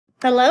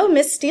Hello,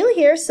 Miss Steele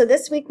here. So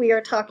this week we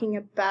are talking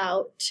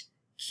about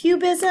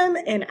cubism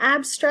and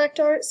abstract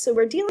art. So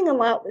we're dealing a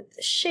lot with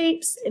the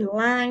shapes and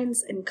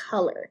lines and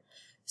color.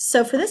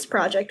 So for this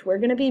project, we're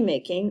going to be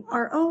making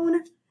our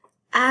own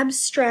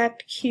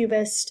abstract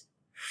cubist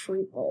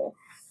fruit bowl.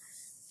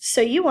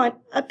 So you want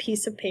a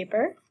piece of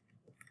paper,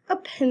 a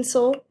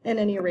pencil, and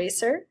an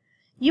eraser.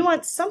 You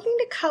want something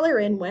to color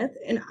in with,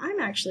 and I'm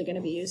actually going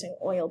to be using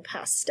oil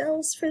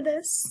pastels for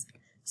this.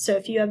 So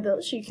if you have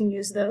those, you can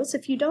use those.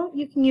 If you don't,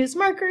 you can use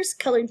markers,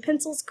 colored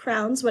pencils,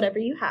 crowns, whatever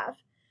you have.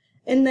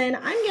 And then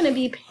I'm going to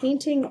be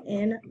painting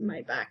in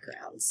my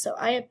background. So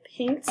I have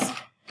paints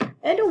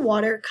and a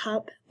water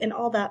cup and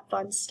all that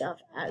fun stuff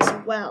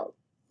as well.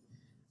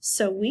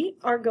 So we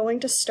are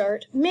going to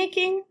start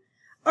making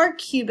our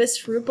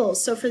cubist fruit bowl.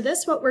 So for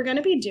this, what we're going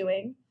to be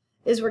doing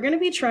is we're going to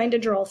be trying to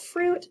draw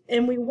fruit,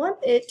 and we want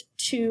it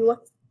to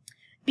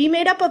be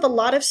made up of a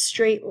lot of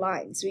straight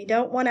lines. We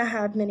don't want to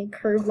have many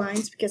curved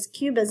lines because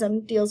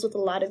cubism deals with a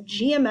lot of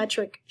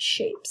geometric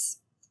shapes.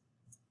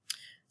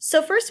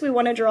 So first we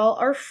want to draw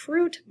our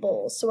fruit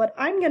bowl. So what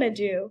I'm going to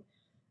do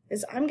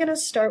is I'm going to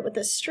start with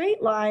a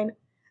straight line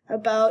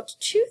about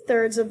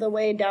 2/3 of the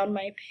way down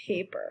my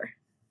paper,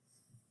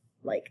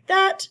 like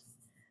that.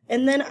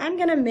 And then I'm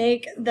going to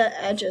make the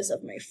edges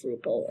of my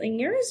fruit bowl. And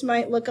yours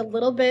might look a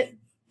little bit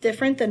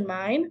different than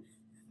mine.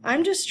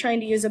 I'm just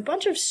trying to use a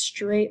bunch of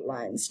straight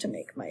lines to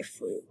make my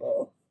fruit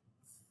bowl.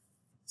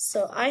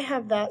 So I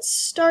have that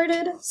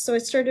started. So I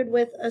started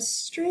with a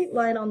straight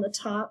line on the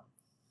top.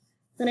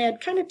 Then I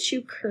had kind of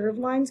two curved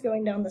lines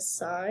going down the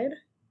side.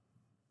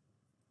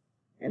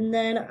 And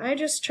then I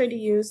just tried to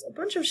use a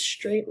bunch of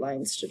straight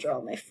lines to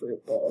draw my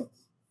fruit bowl.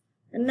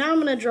 And now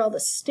I'm going to draw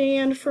the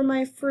stand for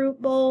my fruit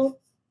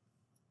bowl.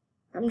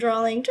 I'm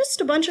drawing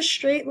just a bunch of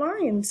straight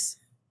lines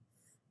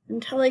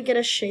until I get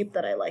a shape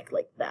that I like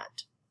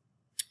that.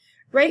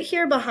 Right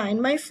here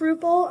behind my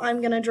fruit bowl,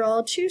 I'm going to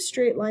draw two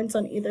straight lines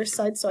on either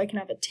side so I can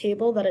have a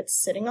table that it's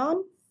sitting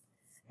on.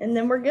 And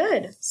then we're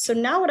good. So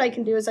now what I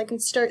can do is I can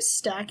start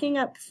stacking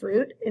up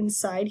fruit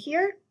inside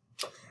here.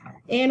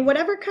 And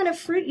whatever kind of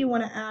fruit you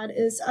want to add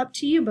is up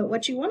to you, but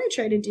what you want to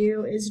try to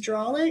do is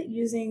draw it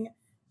using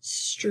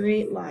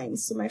straight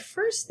lines. So my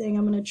first thing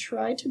I'm going to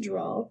try to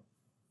draw,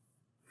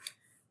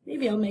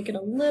 maybe I'll make it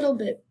a little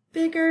bit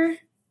bigger,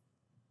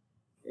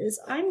 is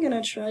I'm going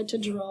to try to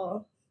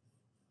draw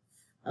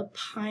a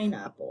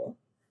pineapple.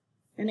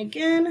 And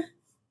again,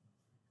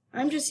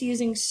 I'm just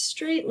using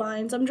straight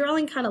lines. I'm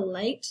drawing kind of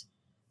light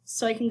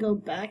so I can go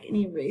back and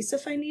erase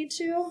if I need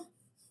to.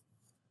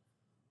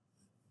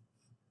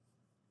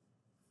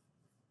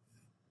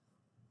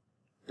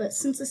 But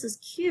since this is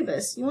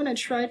Cubist, you want to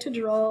try to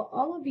draw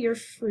all of your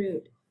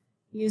fruit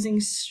using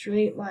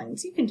straight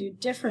lines. You can do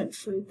different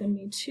fruit than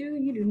me too.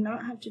 You do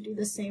not have to do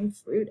the same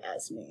fruit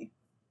as me.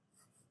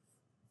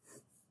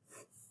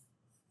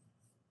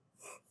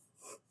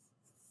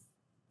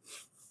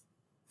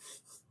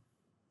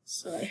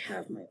 So I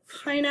have my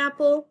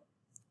pineapple.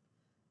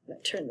 I'm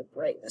going to turn the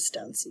brightness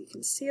down so you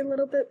can see a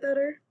little bit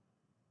better.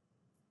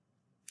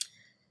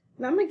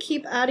 And I'm going to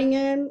keep adding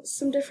in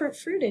some different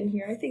fruit in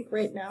here. I think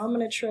right now I'm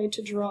going to try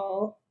to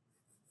draw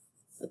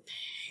a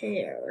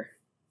pear.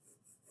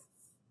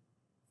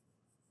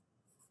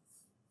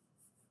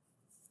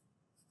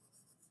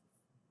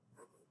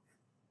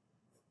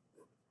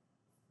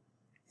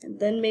 And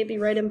then maybe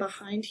right in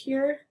behind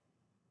here,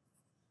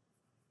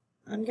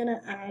 I'm going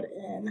to add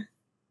in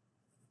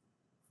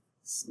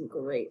some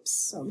grapes.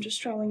 So I'm just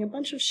drawing a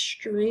bunch of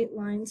straight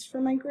lines for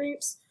my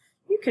grapes.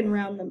 You can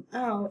round them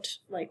out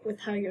like with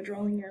how you're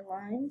drawing your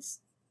lines.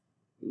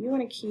 You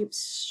want to keep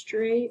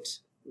straight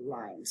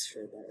lines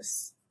for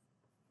this.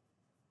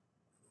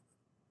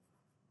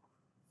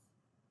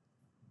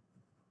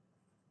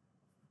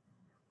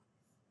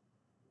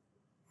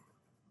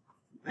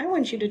 I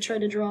want you to try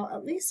to draw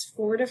at least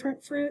 4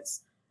 different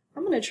fruits.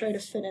 I'm going to try to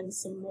fit in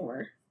some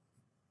more.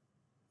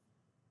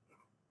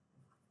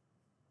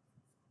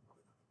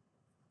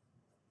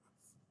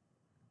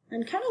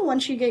 And kind of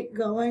once you get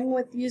going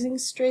with using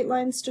straight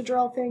lines to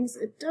draw things,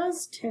 it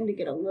does tend to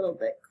get a little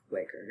bit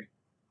quicker.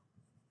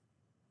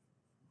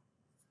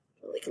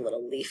 Like a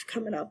little leaf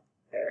coming up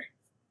there.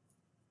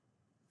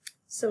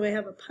 So I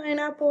have a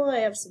pineapple, I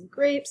have some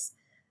grapes,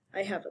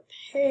 I have a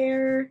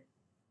pear.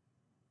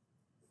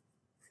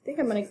 I think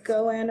I'm going to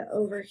go in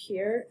over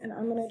here and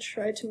I'm going to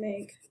try to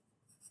make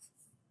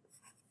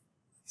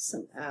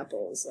some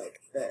apples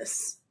like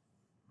this.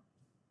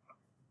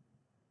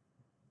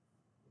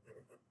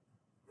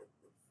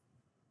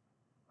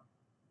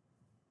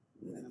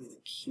 And then I'm going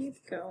to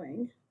keep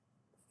going.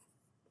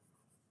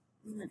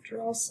 I'm going to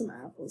draw some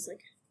apples,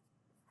 like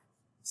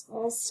it's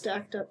all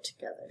stacked up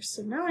together.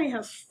 So now I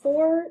have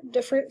 4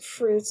 different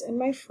fruits in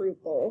my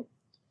fruit bowl.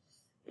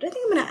 But I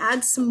think I'm going to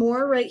add some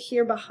more right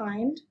here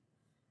behind.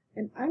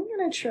 And I'm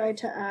going to try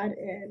to add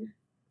in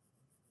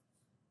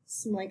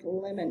some like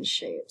lemon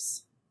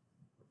shapes.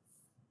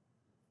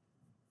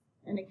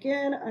 And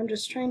again, I'm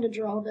just trying to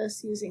draw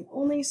this using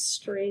only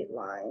straight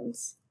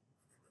lines.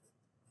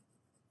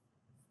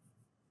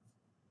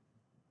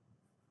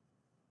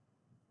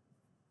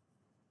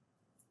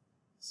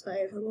 So I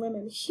have a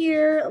lemon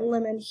here, a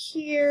lemon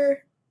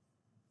here.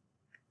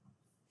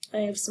 I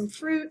have some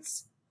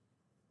fruits,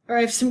 or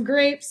I have some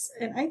grapes,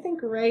 and I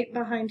think right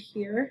behind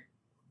here,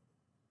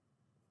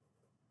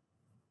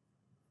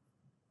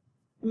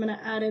 I'm going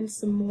to add in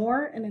some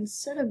more, and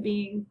instead of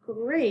being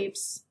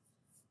grapes,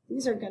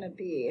 these are going to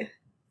be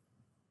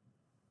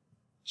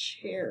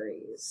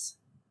cherries.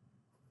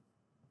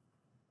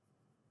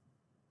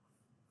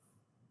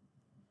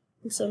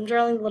 And so I'm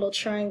drawing a little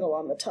triangle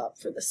on the top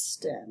for the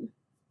stem.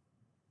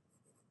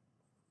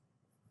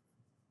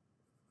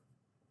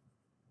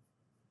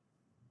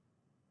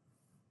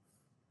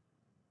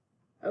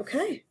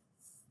 Okay,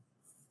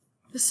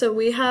 so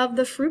we have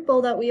the fruit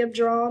bowl that we have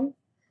drawn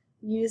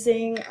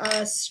using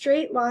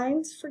straight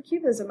lines for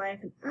cubism. I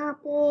have an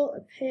apple,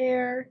 a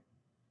pear,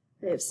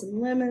 I have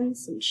some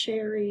lemons, some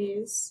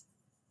cherries,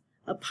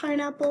 a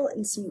pineapple,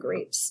 and some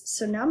grapes.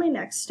 So now my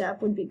next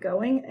step would be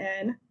going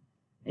in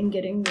and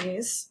getting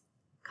these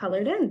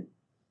colored in.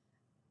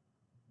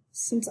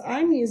 Since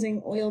I'm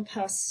using oil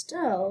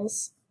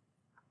pastels,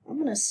 I'm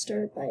going to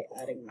start by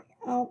adding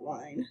my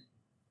outline.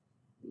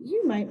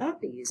 You might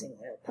not be using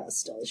oil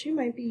pastels. You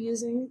might be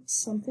using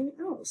something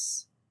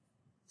else.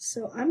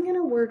 So I'm going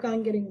to work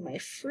on getting my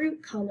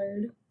fruit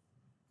colored,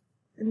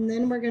 and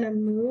then we're going to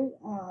move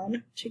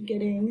on to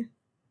getting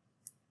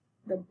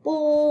the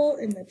bowl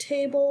and the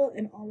table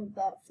and all of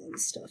that fun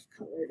stuff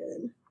colored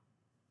in.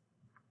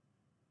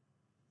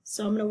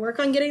 So I'm going to work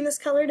on getting this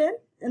colored in,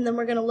 and then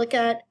we're going to look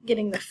at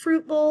getting the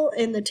fruit bowl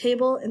and the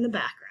table in the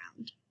background.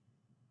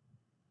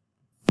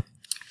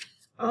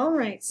 All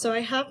right, so I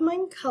have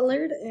mine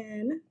colored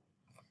in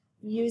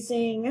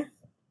using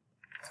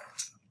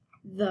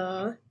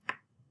the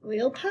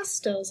oil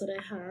pastels that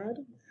I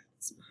had.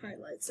 Some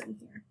highlights in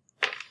here.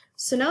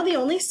 So now the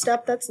only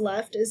step that's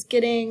left is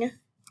getting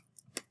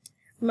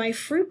my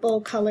fruit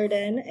bowl colored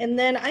in, and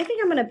then I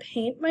think I'm going to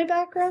paint my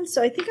background,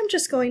 so I think I'm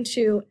just going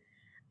to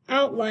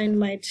outline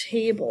my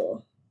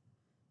table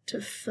to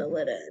fill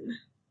it in.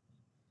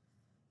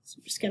 So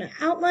I'm just going to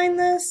outline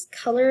this,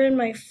 color in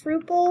my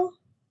fruit bowl,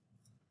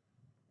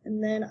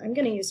 and then I'm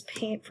going to use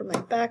paint for my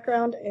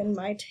background and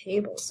my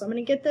table. So I'm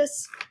going to get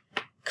this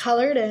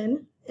colored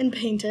in and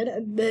painted,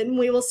 and then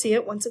we will see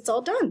it once it's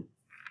all done.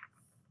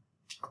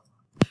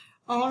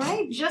 All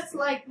right, just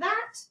like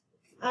that,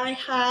 I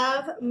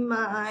have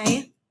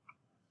my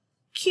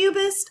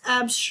Cubist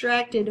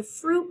abstracted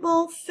fruit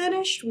bowl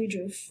finished. We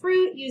drew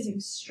fruit using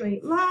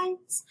straight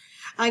lines.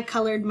 I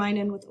colored mine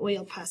in with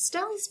oil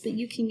pastels, but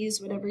you can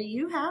use whatever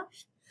you have.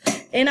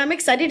 And I'm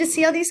excited to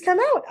see how these come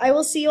out. I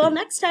will see you all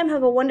next time.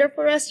 Have a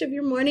wonderful rest of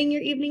your morning,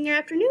 your evening, your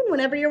afternoon,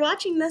 whenever you're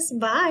watching this.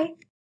 Bye.